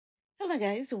Hola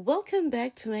guys, welcome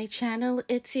back to my channel.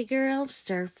 It's your girl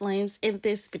Star Flames. In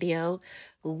this video,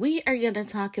 we are gonna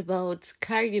talk about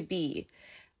CardiB.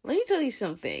 Let me tell you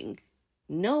something.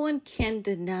 No one can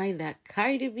deny that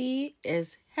CardiB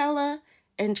is hella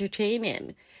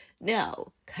entertaining.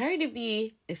 Now,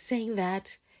 CardiB is saying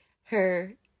that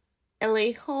her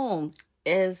LA home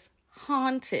is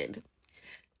haunted.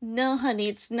 No, honey,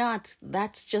 it's not.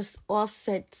 That's just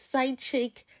Offset side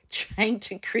chick trying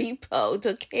to creep out,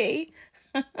 okay?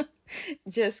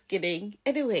 Just kidding.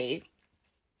 Anyway,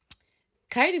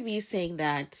 Cardi B saying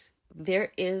that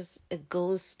there is a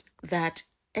ghost that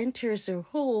enters her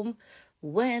home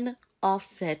when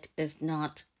Offset is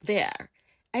not there.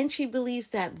 And she believes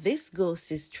that this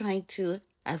ghost is trying to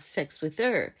have sex with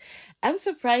her. I'm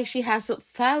surprised she hasn't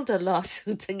filed a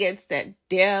lawsuit against that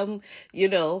damn,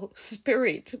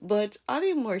 spirit. But on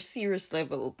a more serious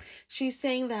level, she's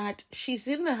saying that she's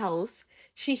in the house.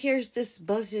 She hears this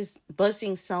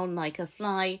buzzing sound like a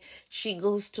fly. She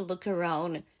goes to look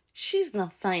around. She's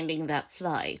not finding that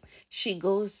fly. She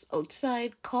goes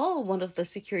outside, call one of the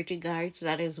security guards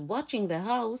that is watching the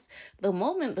house. The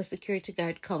moment the security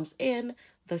guard comes in,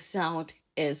 the sound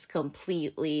is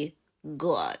completely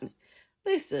gone.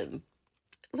 Listen,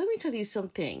 let me tell you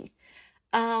something.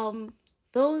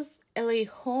 Those LA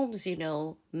homes,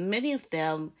 many of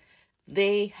them,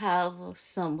 they have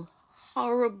some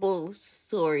horrible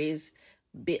stories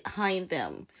behind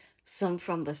them. Some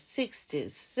from the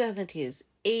 60s, 70s,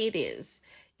 80s,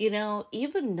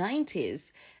 even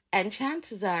 90s. And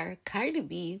chances are Cardi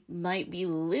B might be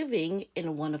living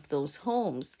in one of those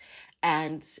homes.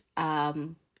 And,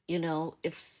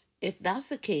 if that's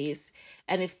the case,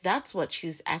 and if that's what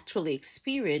she's actually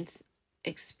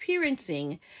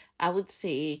experiencing, I would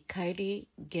say, Cardi,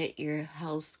 get your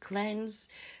house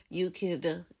cleansed. You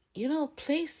could,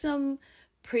 play some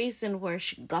praise and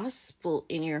worship gospel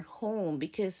in your home,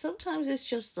 because sometimes it's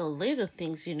just the little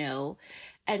things,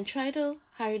 and try to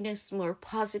harness more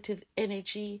positive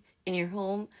energy in your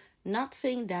home. Not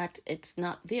saying that it's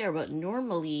not there, but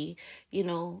normally,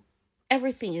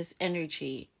 everything is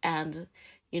energy. And,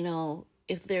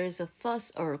 if there's a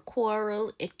fuss or a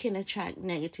quarrel, it can attract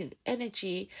negative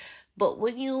energy. But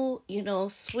when you,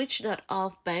 switch that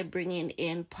off by bringing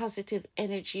in positive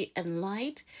energy and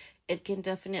light, it can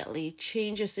definitely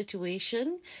change a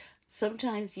situation.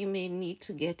 Sometimes you may need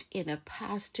to get in a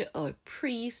pastor or a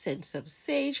priest and some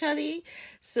sage, honey.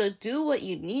 So do what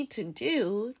you need to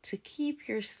do to keep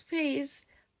your space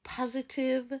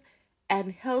positive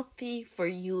and healthy for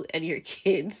you and your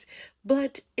kids.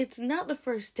 But it's not the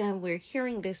first time we're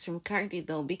hearing this from Cardi,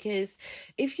 though, because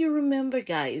if you remember,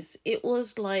 guys, it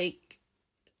was like,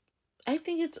 I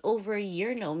think it's over a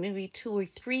year now, maybe 2 or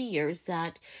 3 years,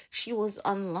 that she was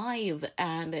on live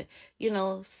and,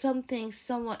 something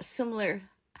somewhat similar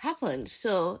happened.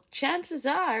 So chances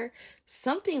are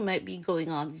something might be going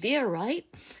on there, right?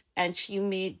 And she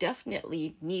may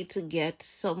definitely need to get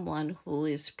someone who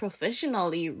is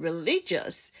professionally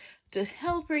religious to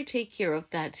help her take care of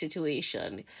that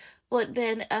situation. But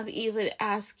then I'm even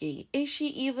asking, is she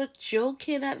even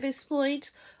joking at this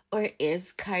point? Or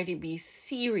is Cardi B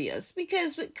serious?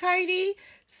 Because with Cardi,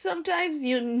 sometimes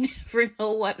you never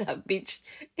know what that bitch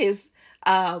is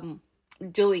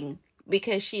doing,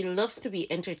 because she loves to be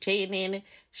entertaining,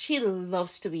 she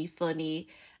loves to be funny,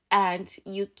 and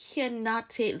you cannot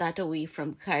take that away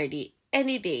from Cardi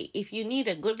any day. If you need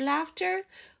a good laughter,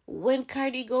 when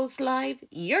Cardi goes live,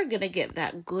 you're gonna get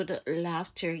that good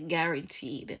laughter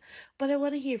guaranteed. But I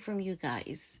want to hear from you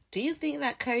guys. Do you think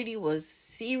that Cardi was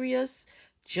serious,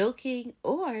 joking,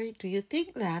 or do you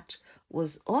think that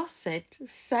was Offset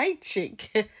side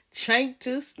chick trying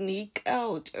to sneak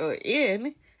out or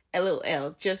in?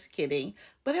 LOL, just kidding.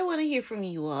 But I want to hear from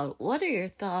you all. What are your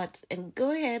thoughts? And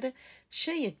go ahead,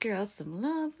 show your girl some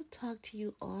love. Talk to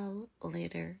you all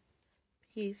later.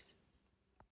 Peace.